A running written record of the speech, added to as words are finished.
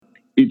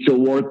it's a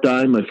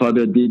wartime. My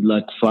father did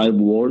like 5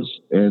 wars,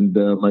 and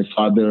my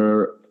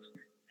father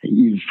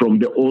is from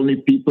the only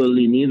people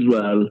in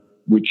Israel,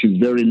 which is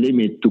very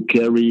limited, to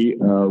carry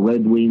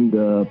Red Wing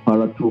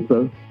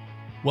paratrooper.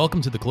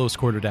 Welcome to the Close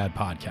Quarter Dad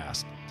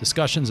podcast,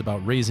 discussions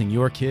about raising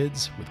your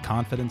kids with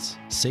confidence,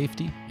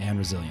 safety, and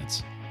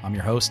resilience. I'm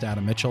your host,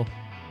 Adam Mitchell,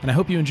 and I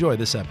hope you enjoy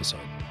this episode.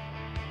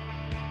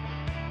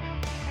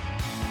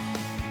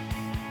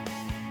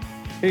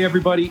 Hey,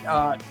 everybody.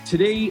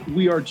 Today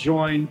we are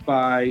joined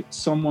by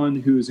someone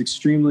who is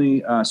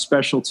extremely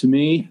special to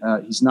me.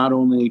 He's not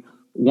only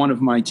one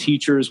of my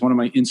teachers, one of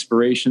my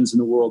inspirations in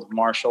the world of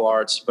martial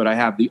arts, but I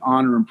have the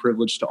honor and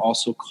privilege to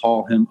also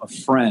call him a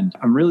friend.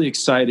 I'm really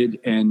excited,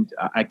 and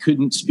I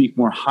couldn't speak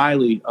more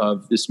highly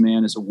of this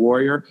man as a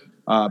warrior,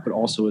 but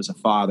also as a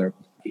father.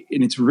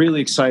 And it's really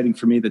exciting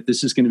for me that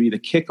this is going to be the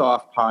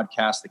kickoff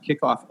podcast, the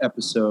kickoff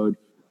episode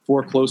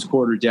for Close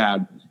Quarter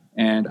Dad.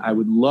 And I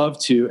would love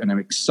to, and I'm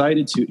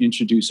excited to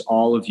introduce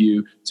all of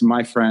you to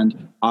my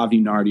friend,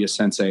 Avi Nardia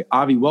Sensei.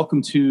 Avi,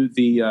 welcome to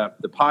the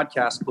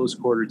podcast, Close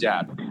Quarter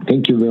Dad.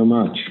 Thank you very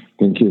much.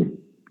 Thank you.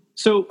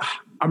 So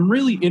I'm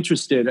really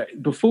interested,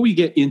 before we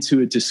get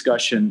into a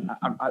discussion,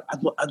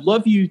 I'd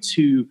love you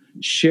to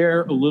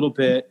share a little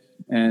bit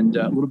and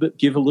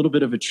give a little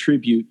bit of a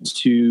tribute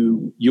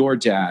to your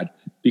dad,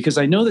 because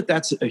I know that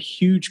that's a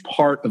huge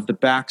part of the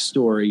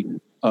backstory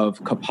of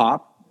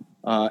Kapop.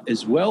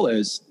 As well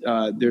as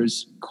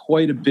there's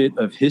quite a bit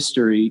of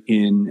history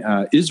in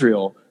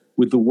Israel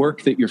with the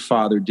work that your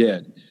father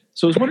did.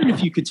 So I was wondering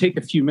if you could take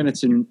a few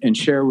minutes and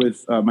share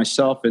with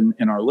myself and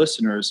our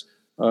listeners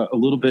a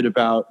little bit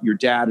about your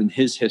dad and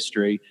his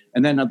history.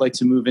 And then I'd like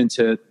to move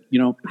into,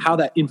 how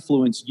that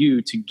influenced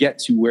you to get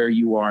to where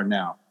you are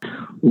now.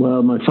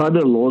 Well, my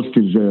father lost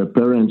his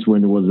parents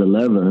when he was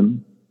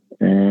 11,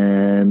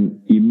 and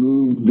he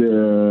moved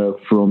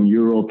from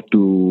Europe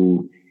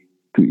to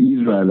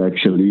Israel,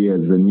 actually,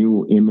 as a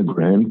new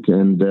immigrant.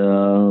 And,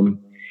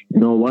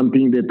 one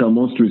thing that I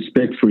most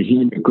respect for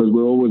him, because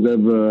we always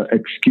have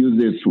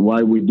excuses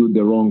why we do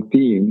the wrong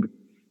thing,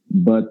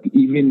 but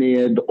even he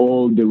had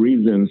all the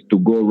reasons to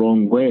go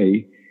wrong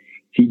way,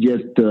 he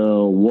just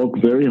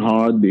worked very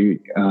hard,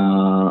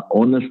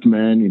 honest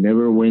man. He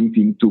never went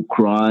into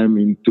crime,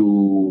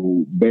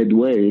 into bad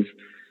ways.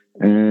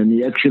 And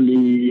he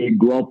actually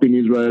grew up in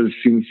Israel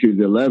since he's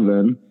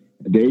 11.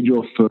 At the age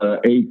of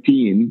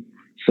 18,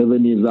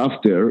 7 years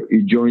after,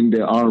 he joined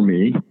the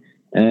army,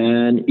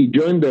 and he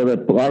joined the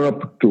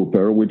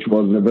paratrooper, which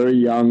was a very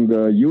young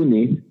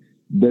unit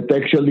that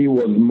actually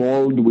was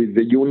molded with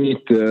the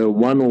Unit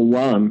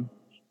 101.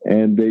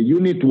 And the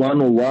Unit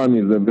 101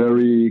 is a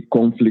very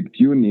conflict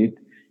unit.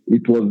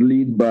 It was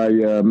led by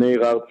Meir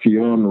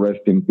Zion,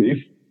 rest in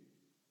peace,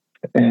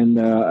 and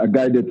a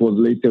guy that was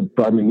later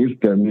Prime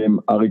Minister named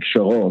Arik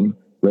Sharon,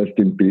 rest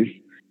in peace.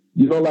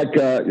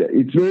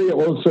 It's very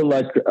also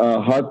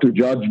hard to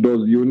judge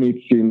those units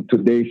in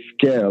today's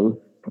scale,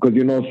 because,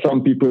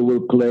 some people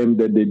will claim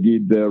that they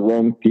did the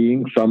wrong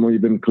thing. Some will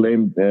even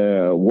claim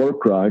war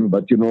crime.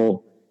 But,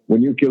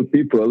 when you kill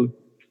people,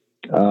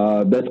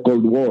 that's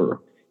called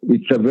war.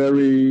 It's a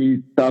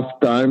very tough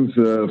times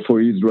for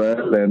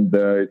Israel, and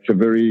it's a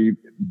very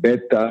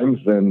bad times.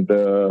 And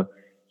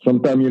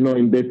sometimes,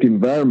 in that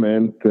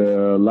environment,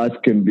 life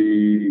can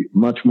be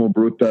much more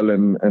brutal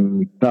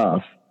and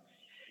tough.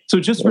 So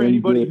just for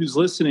anybody who's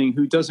listening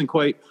who doesn't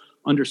quite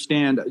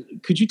understand,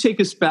 could you take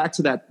us back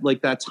to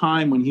that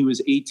time when he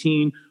was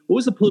 18? What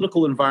was the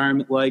political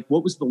environment like?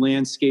 What was the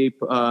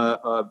landscape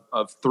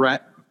of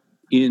threat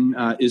in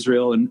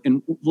Israel?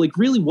 And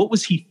really, what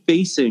was he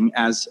facing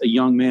as a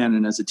young man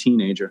and as a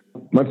teenager?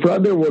 My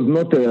father was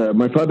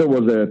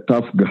a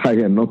tough guy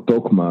and not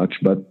talk much,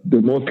 but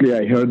mostly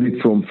I heard it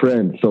from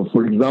friends. So,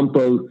 for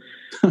example,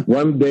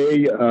 one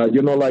day,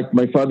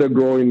 my father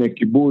grew in a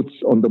kibbutz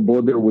on the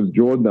border with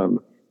Jordan.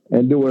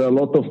 And there were a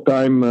lot of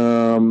time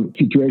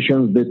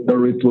situations that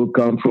terrorists will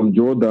come from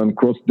Jordan,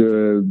 cross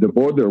the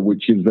border,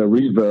 which is a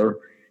river.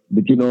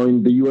 But,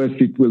 in the U.S.,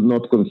 it was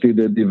not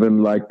considered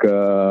even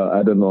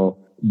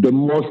the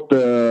most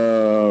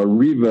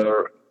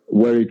river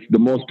where it's the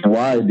most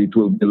wide, it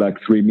will be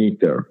 3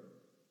 meters.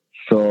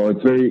 So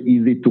it's very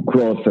easy to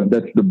cross, and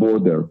that's the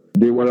border.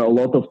 There were a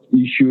lot of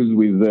issues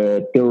with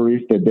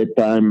terrorists at that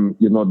time.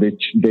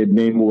 Their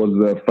name was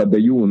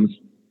Fadayuns.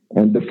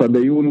 And the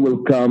Fadayun will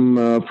come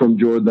from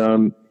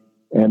Jordan.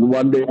 And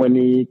one day when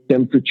he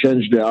came to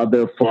change the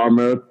other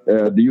farmer,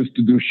 they used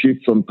to do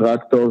shifts on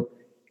tractor.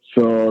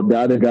 So the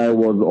other guy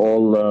was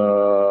all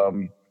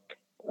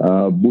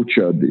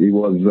butchered.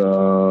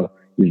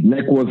 His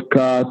neck was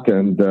cut,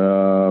 and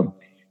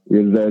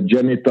his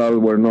genitals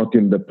were not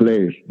in the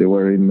place. They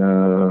were in...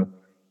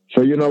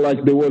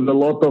 there was a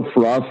lot of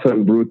rough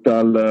and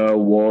brutal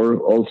war,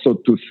 also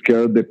to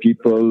scare the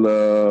people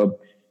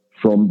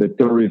from the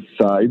terrorist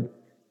side.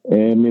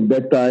 And in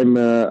that time,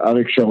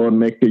 Arik Sharon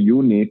made a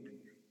unit.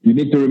 You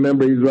need to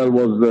remember Israel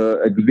was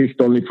exist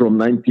only from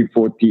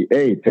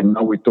 1948, and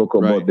now we talk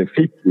about the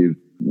 50s.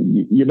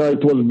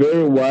 It was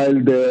very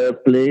wild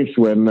place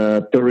when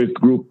a terrorist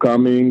group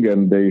coming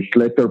and they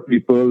slaughter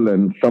people,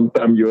 and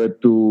sometimes you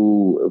had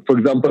to, for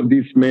example,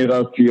 this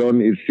Meira Sion,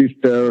 his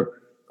sister,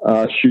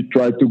 she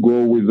tried to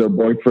go with her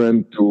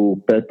boyfriend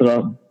to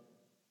Petra,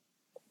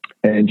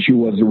 and she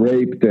was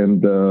raped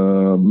and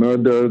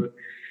murdered.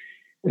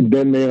 And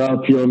then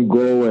Meira Sion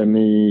go and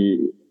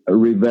he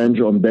revenge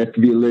on that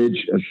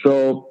village.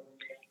 So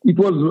it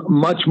was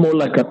much more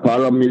like a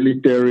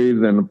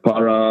paramilitaries and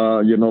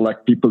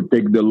like people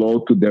take the law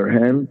to their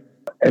hand.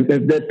 And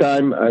at that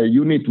time,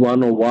 Unit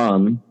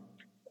 101,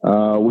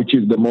 which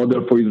is the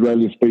model for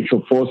Israeli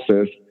Special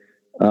Forces,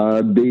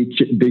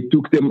 they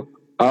took them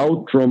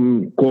out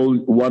from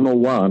called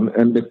 101,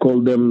 and they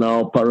call them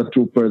now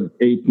Paratroopers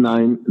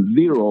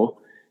 890.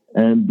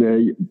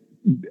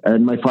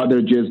 And my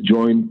father just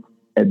joined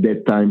at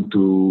that time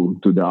to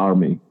the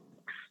army.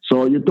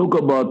 So you talk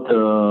about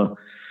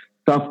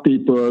tough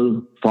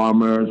people,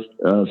 farmers,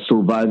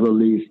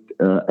 survivalists.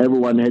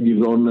 Everyone had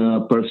his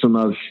own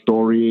personal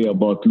story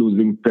about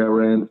losing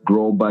parents,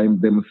 grow by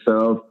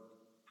themselves,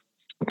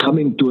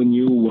 coming to a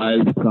new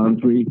wild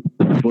country.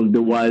 It was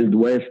the Wild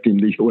West in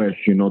the US,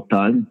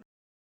 time.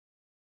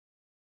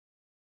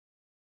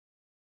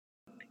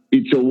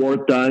 It's a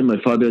wartime. My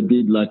father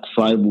did like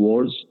 5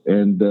 wars,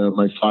 and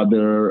my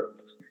father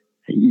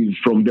is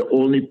from the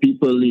only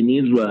people in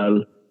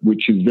Israel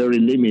which is very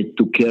limited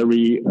to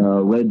carry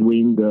Red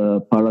Wing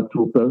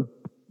paratrooper.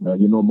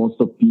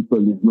 Most of people,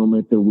 no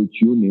matter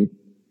which unit,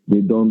 they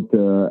don't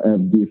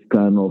have this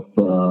kind of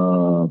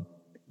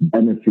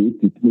benefit.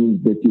 It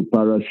means that you're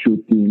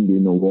parachuting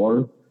in a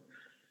war.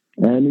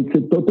 And it's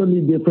a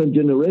totally different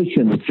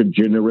generation. It's a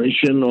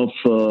generation of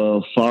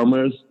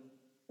farmers,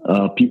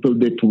 people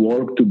that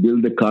work to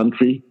build the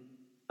country.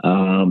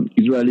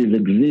 Israelis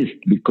exist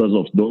because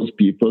of those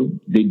people.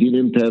 They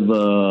didn't have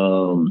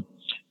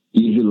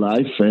easy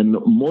life, and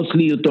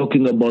mostly you're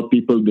talking about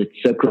people that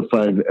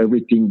sacrifice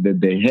everything that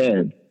they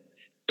had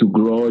to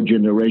grow a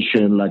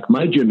generation like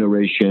my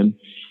generation,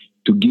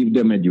 to give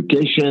them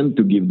education,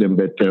 to give them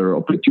better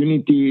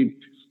opportunities,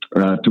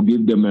 to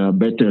give them a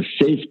better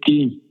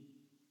safety.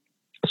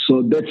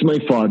 So that's my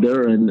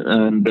father,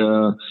 and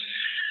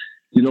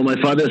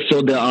my father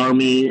saw the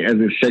army as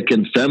a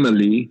second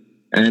family.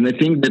 And I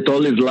think that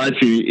all his life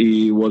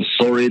he was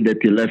sorry that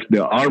he left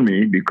the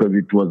army, because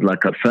it was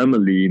like a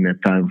family in a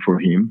time for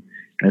him.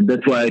 And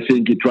that's why I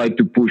think he tried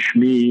to push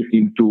me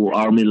into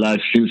army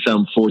life. Since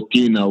I'm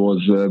 14, I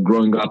was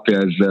growing up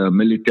as a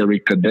military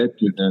cadet.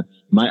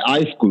 My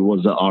high school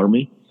was the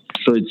army.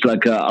 So it's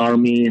like an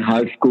army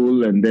high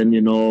school. And then,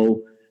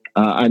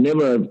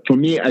 for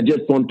me, I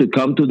just want to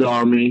come to the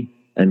army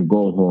and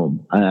go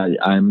home.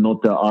 I'm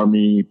not an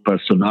army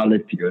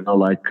personality,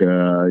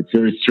 it's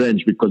very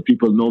strange because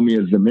people know me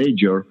as a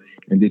major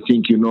and they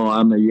think,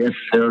 I'm a yes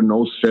sir,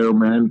 no sir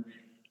man.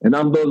 And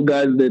I'm those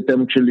guys that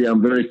actually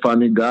I'm a very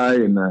funny guy,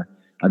 and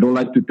I don't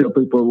like to tell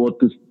people what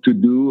to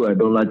do. I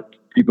don't like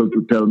people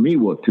to tell me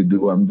what to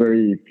do. I'm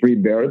very free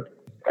bird.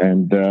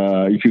 And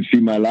if you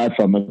see my life,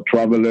 I'm a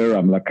traveler.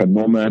 I'm like a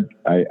nomad.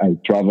 I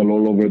travel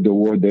all over the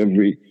world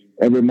every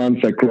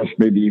month. I cross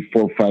maybe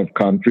 4 or 5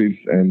 countries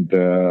and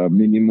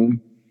minimum,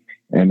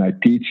 and I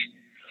teach.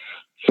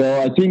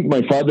 So I think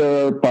my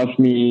father passed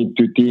me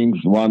 2 things.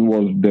 One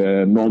was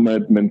the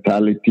nomad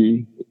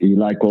mentality. He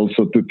liked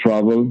also to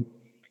travel.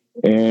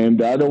 And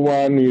the other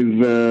one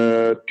is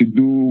to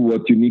do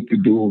what you need to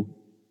do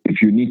if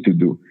you need to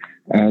do.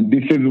 And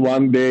this is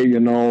one day,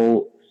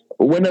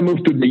 when I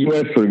moved to the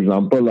US, for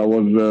example, I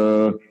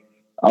was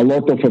a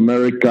lot of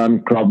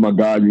American Krav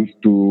Maga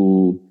used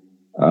to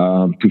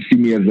see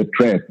me as a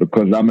threat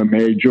because I'm a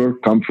major,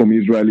 come from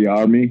Israeli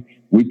army.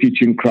 We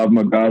teach in Krav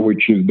Maga,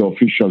 which is the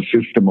official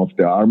system of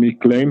the army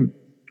claim.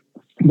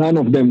 None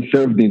of them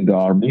served in the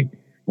army.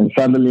 And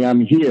suddenly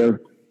I'm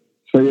here.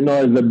 So,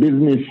 as a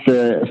business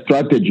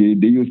strategy,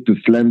 they used to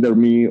slander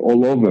me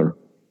all over.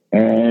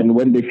 And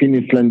when they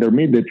finish slander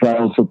me, they try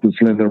also to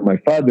slander my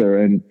father.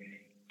 And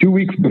 2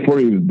 weeks before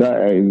he's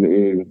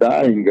dying,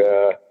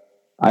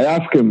 I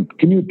asked him,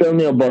 can you tell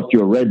me about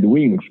your Red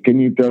Wings?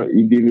 He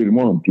didn't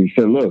want. He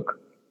said, look,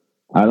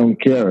 I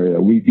don't care.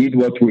 We did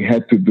what we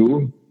had to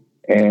do,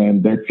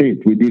 and that's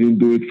it. We didn't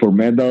do it for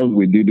medals.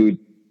 We did it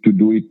to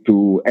do it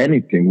to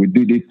anything. We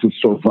did it to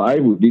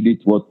survive. We did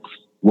it what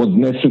was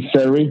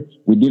necessary.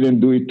 We didn't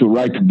do it to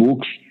write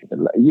books.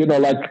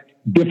 Like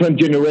different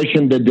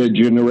generation than the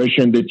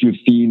generation that you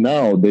see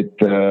now,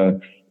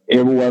 that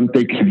everyone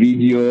takes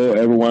video,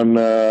 everyone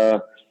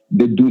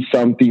they do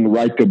something,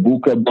 write a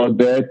book about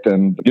that.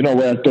 And,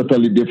 we're a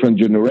totally different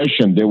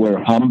generation. They were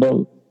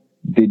humble.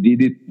 They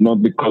did it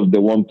not because they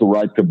want to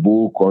write a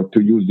book or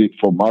to use it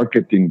for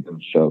marketing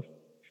themselves.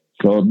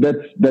 So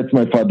that's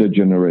my father's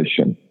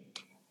generation.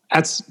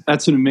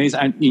 That's an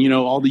amazing,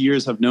 all the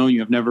years I've known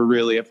you, I've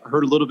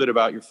heard a little bit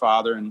about your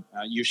father, and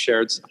you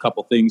shared a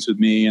couple things with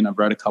me, and I've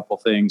read a couple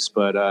things,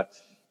 but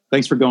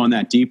thanks for going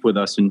that deep with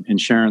us and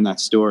sharing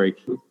that story.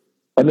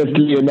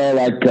 Honestly,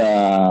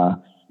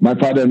 my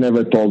father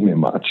never told me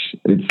much.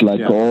 It's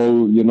like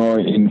all,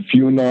 in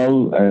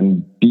funeral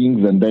and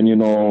things. And then,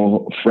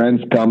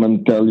 friends come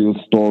and tell you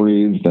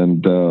stories.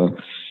 And,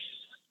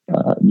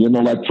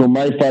 like from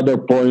my father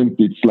point,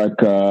 it's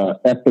like a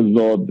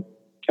episode.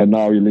 And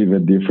now you live a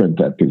different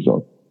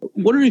episode.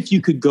 Wondering if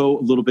you could go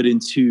a little bit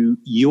into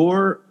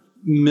your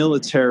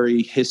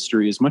military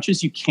history as much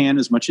as you can,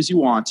 as much as you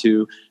want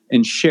to,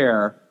 and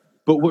share.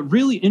 But what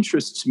really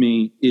interests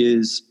me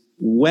is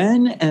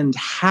when and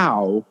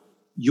how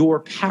your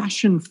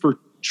passion for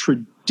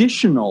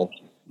traditional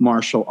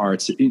martial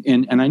arts,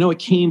 and I know it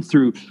came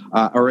through,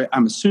 or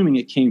I'm assuming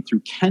it came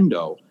through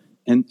Kendo,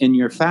 and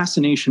your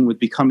fascination with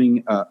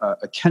becoming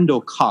a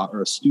Kendo ka,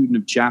 or a student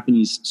of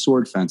Japanese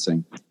sword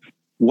fencing,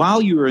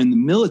 while you were in the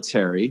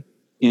military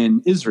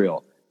in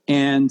Israel,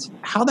 and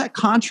how that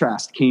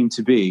contrast came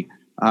to be,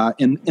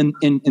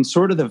 and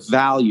sort of the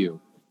value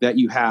that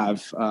you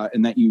have,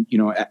 and that you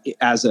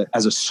as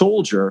a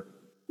soldier.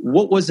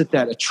 What was it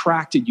that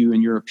attracted you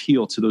in your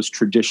appeal to those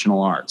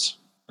traditional arts?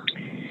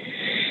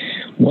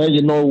 Well,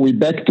 we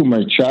back to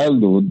my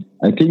childhood.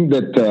 I think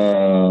that,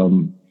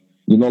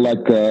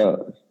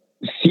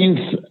 since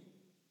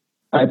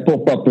I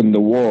pop up in the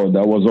war,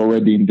 I was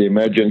already in the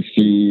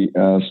emergency,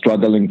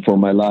 struggling for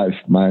my life.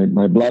 My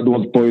blood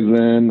was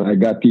poisoned. I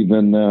got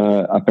even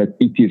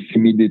hepatitis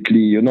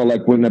immediately,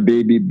 like when a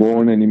baby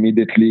born and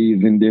immediately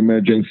is in the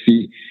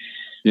emergency.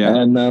 Yeah.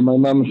 And my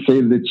mom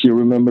says that she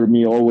remembers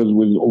me always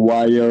with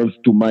wires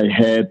to my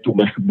head, to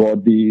my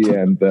body,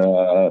 and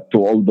to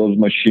all those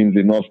machines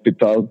in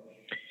hospital.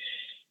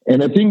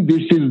 And I think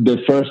this is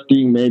the first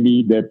thing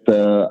maybe that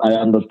I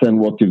understand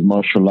what is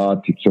martial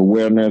art. It's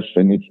awareness,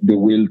 and it's the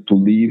will to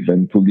live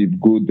and to live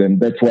good. And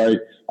that's why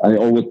I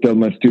always tell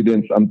my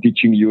students, I'm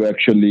teaching you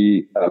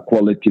actually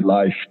quality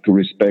life, to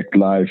respect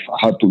life,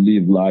 how to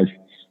live life.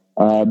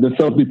 The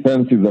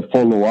self-defense is a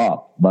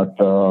follow-up, but...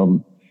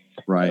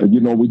 Right.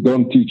 We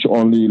don't teach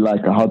only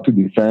like how to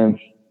defend.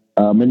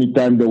 Many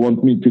times they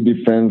want me to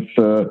defend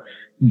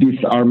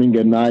disarming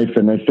a knife,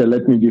 and I say,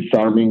 let me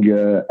disarming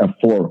a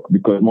fork,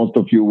 because most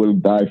of you will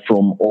die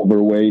from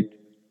overweight,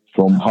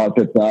 from heart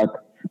attack.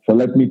 So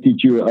let me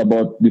teach you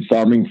about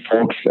disarming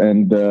forks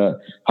and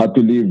how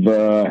to live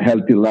a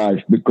healthy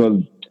life,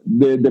 because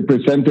the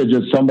percentage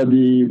of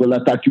somebody will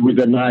attack you with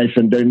a knife,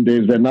 and then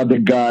there's another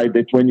guy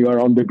that when you are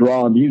on the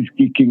ground, he's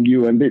kicking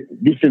you. And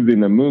this is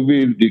in a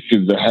movie. This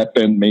is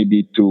happened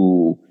maybe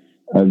to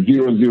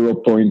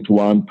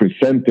 0.1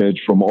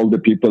 percentage from all the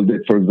people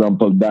that, for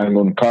example, dying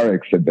on car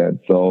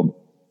accidents. So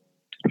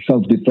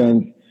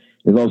self-defense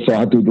is also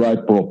how to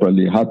drive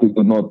properly, how to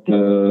not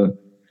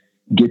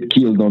get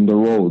killed on the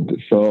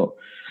road. So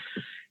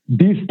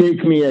this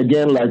takes me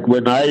again, like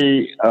when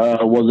I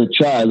was a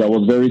child, I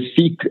was very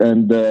sick,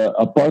 and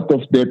a part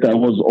of that I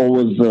was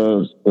always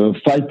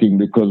fighting,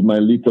 because my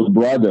little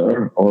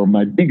brother, or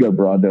my bigger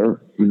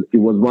brother, he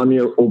was 1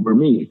 year over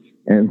me.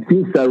 And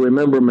since I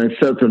remember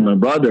myself and my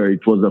brother,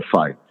 it was a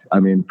fight.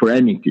 I mean, for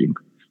anything.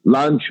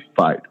 Lunch,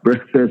 fight.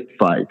 Breakfast,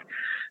 fight.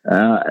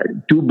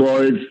 Two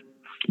boys.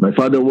 My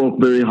father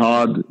worked very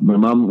hard. My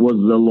mom was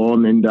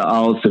alone in the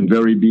house and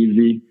very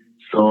busy.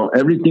 So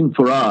everything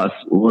for us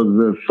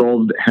was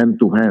solved hand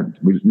to hand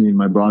with me and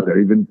my brother.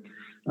 Even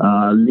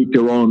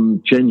later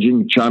on,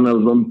 changing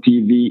channels on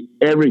TV,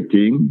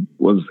 everything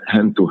was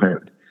hand to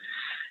hand.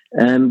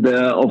 And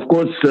of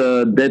course,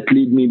 that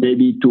led me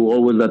maybe to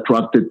always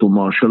attracted to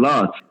martial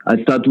arts.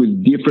 I start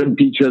with different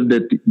teachers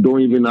that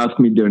don't even ask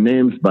me their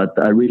names, but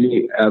I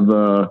really have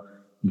a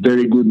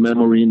very good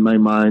memory in my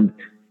mind.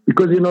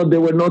 Because, they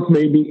were not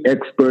maybe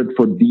expert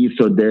for this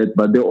or that,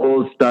 but they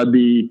all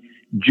study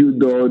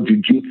judo,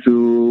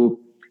 jiu-jitsu,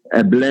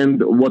 a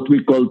blend, what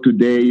we call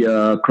today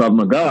Krav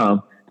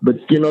Maga. But,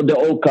 they're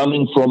all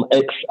coming from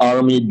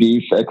ex-army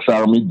this,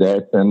 ex-army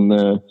that,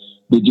 and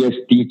they just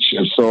teach.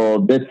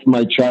 So that's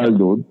my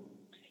childhood.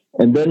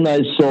 And then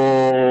I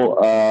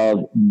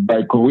saw,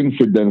 by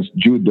coincidence,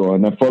 judo,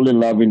 and I fell in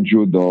love in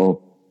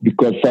judo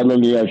because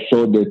suddenly I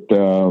saw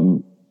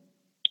that,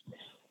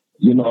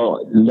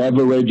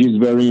 leverage is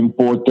very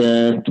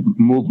important,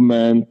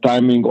 movement,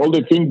 timing, all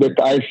the things that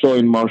I saw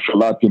in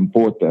martial art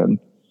important.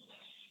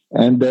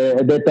 And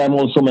at that time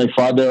also my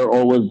father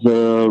always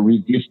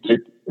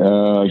resisted.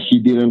 He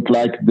didn't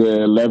like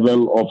the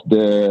level of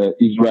the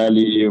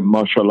Israeli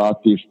martial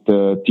artist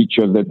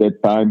teachers at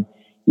that time.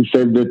 He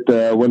said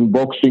that when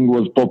boxing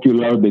was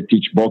popular, they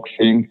teach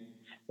boxing.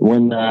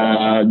 When,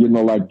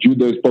 like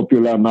judo is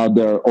popular, now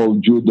they're all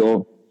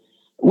judo.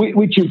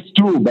 Which is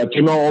true, but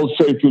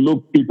also if you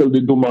look, people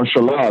that do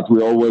martial arts,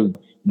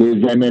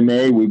 there's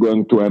MMA, we're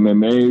going to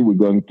MMA, we're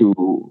going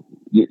to,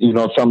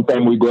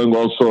 sometimes we're going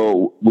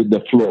also with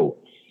the flow.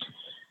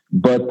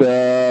 But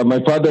my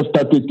father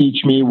started to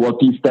teach me what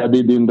he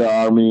studied in the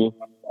army,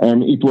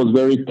 and it was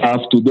very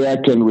tough. Today I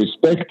can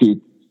respect it,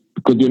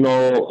 because,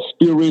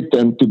 spirit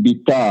and to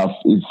be tough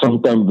is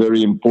sometimes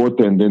very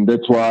important, and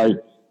that's why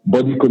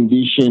body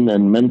condition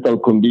and mental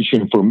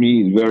condition for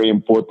me is very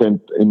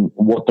important in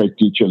what I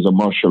teach as a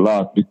martial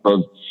art,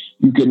 because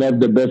you can have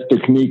the best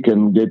technique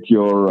and get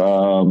your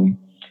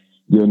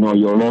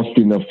you're lost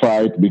in a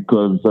fight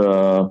because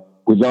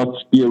without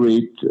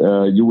spirit,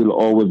 you will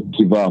always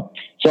give up.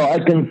 So I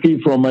can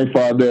see from my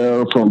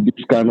father, from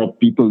this kind of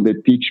people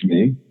that teach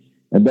me,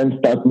 and then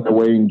start my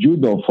way in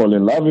judo, fall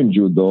in love in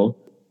judo.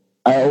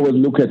 I always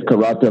look at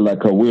karate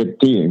like a weird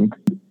thing.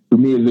 To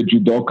me, as a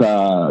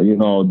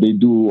judoka, they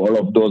do all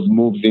of those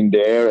moves in the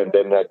air and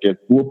then I get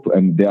whoop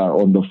and they are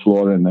on the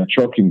floor and I'm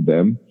choking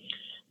them.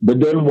 But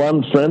then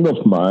one friend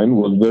of mine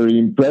was very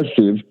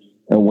impressive.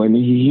 And when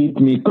he hit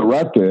me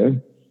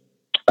karate,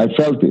 I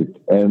felt it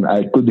and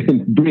I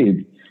couldn't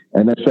breathe.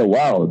 And I said,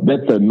 wow,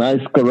 that's a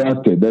nice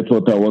karate. That's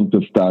what I want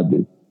to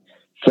study.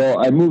 So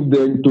I moved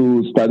in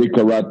to study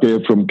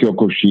karate from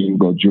Kyokushin,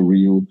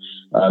 Goju-Ryu.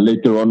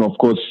 Later on, of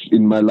course,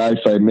 in my life,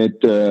 I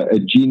met a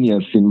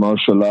genius in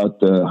martial art,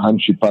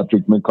 Hanshi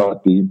Patrick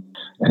McCarthy,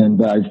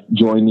 and I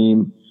joined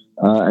him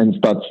and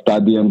started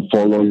studying and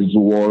follow his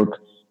work.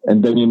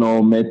 And then,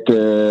 met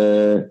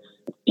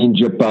in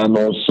Japan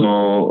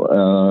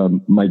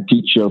also my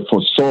teacher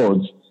for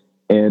swords.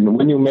 And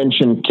when you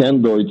mention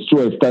kendo, it's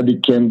true. I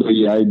studied kendo,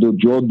 iaido,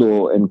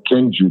 jodo, and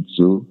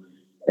kenjutsu.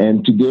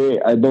 And today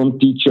I don't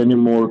teach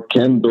anymore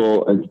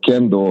kendo as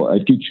kendo.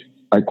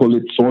 I call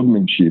it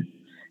swordmanship.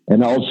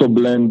 And I also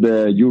blend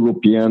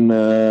European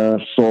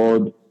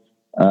sword.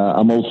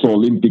 I'm also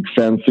Olympic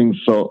fencing.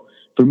 So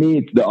for me,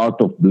 it's the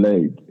art of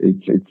blade.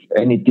 It's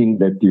anything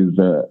that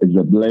is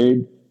a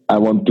blade. I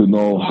want to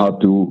know how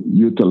to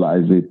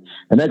utilize it.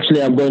 And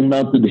actually, I'm going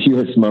now to the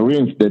U.S.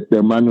 Marines that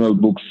their manual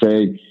books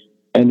say,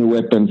 any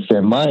weapon,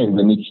 same mind.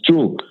 And it's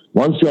true.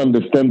 Once you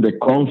understand the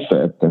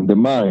concept and the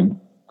mind,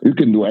 you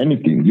can do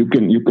anything. You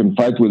can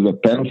fight with a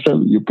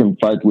pencil. You can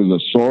fight with a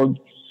sword.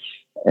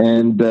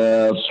 And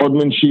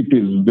swordmanship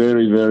is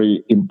very,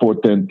 very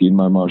important in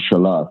my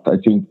martial art. I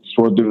think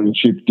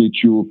swordmanship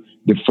teach you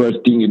the first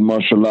thing in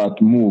martial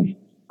art, move.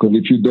 Because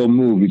if you don't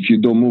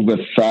move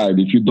aside,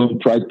 if you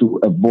don't try to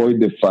avoid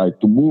the fight,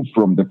 to move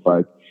from the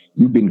fight,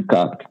 you've been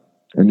cut.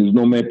 And it's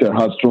no matter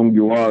how strong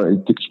you are,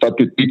 it starts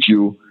to teach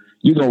you,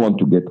 you don't want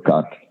to get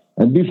cut.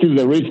 And this is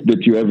a risk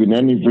that you have in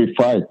any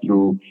fight.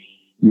 You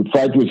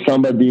fight with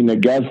somebody in a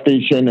gas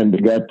station and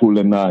the guy pull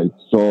a knife.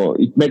 So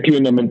it makes you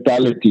in a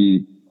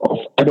mentality of,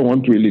 I don't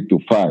want really to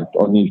fight,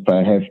 only if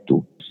I have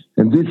to.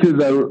 And this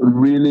is, I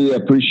really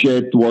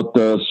appreciate what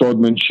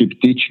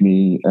swordmanship teach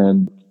me.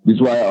 And this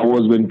is why I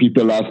always, when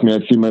people ask me, I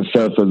see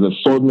myself as a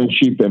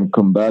swordmanship and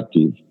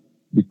combative.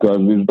 Because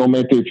it's no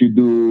matter if you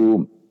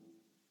do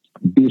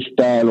this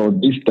style or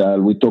this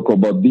style, we talk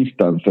about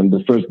distance. And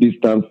the first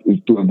distance is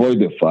to avoid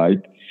the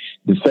fight.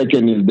 The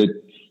second is that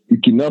you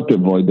cannot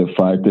avoid the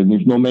fight. And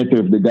it's no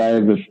matter if the guy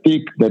has a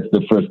stick, that's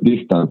the first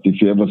distance.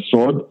 If you have a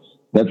sword,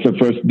 that's the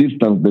first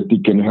distance that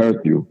he can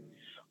hurt you.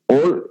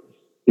 Or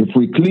if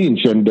we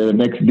clinch, and the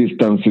next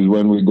distance is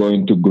when we go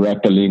into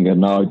grappling,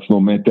 and now it's no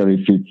matter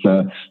if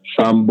it's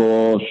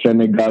sambo,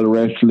 Senegal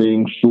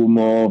wrestling,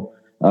 sumo,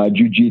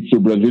 jiu-jitsu,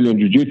 Brazilian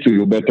jiu-jitsu,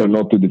 you better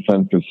not to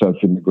defend yourself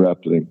in the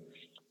grappling.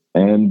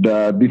 And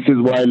this is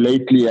why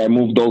lately I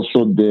moved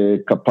also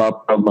the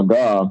Kapap Krav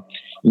Maga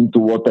into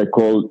what I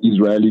call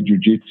Israeli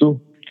jiu-jitsu,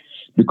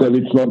 because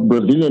it's not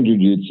Brazilian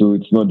jiu-jitsu,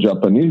 it's not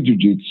Japanese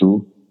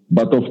jiu-jitsu,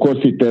 but of course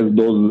it has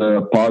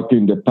those parts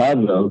in the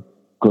puzzle,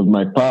 because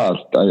my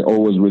past, I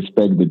always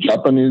respect the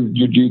Japanese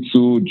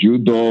jiu-jitsu,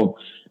 judo,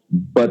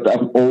 but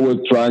I'm always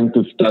trying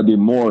to study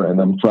more, and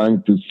I'm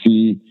trying to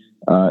see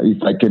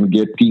if I can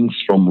get things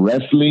from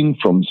wrestling,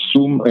 from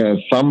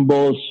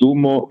sambo,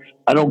 sumo,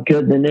 I don't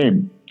care the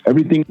name.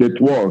 Everything that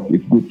works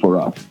is good for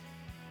us.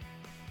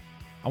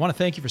 I want to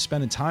thank you for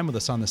spending time with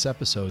us on this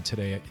episode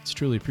today. It's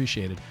truly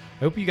appreciated.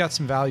 I hope you got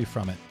some value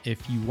from it.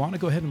 If you want to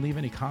go ahead and leave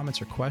any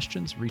comments or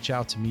questions, reach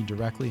out to me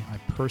directly. I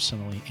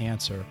personally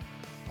answer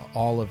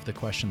all of the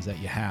questions that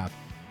you have.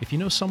 If you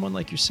know someone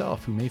like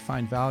yourself who may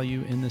find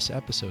value in this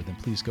episode, then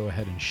please go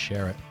ahead and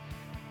share it.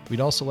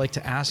 We'd also like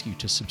to ask you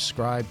to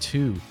subscribe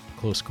to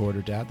Close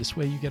Quarter Dad. This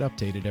way you get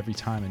updated every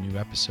time a new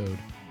episode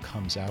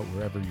comes out,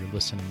 wherever you're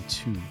listening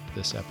to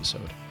this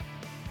episode.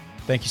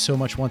 Thank you so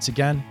much once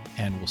again,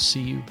 and we'll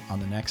see you on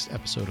the next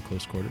episode of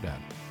Close Quarter Dad.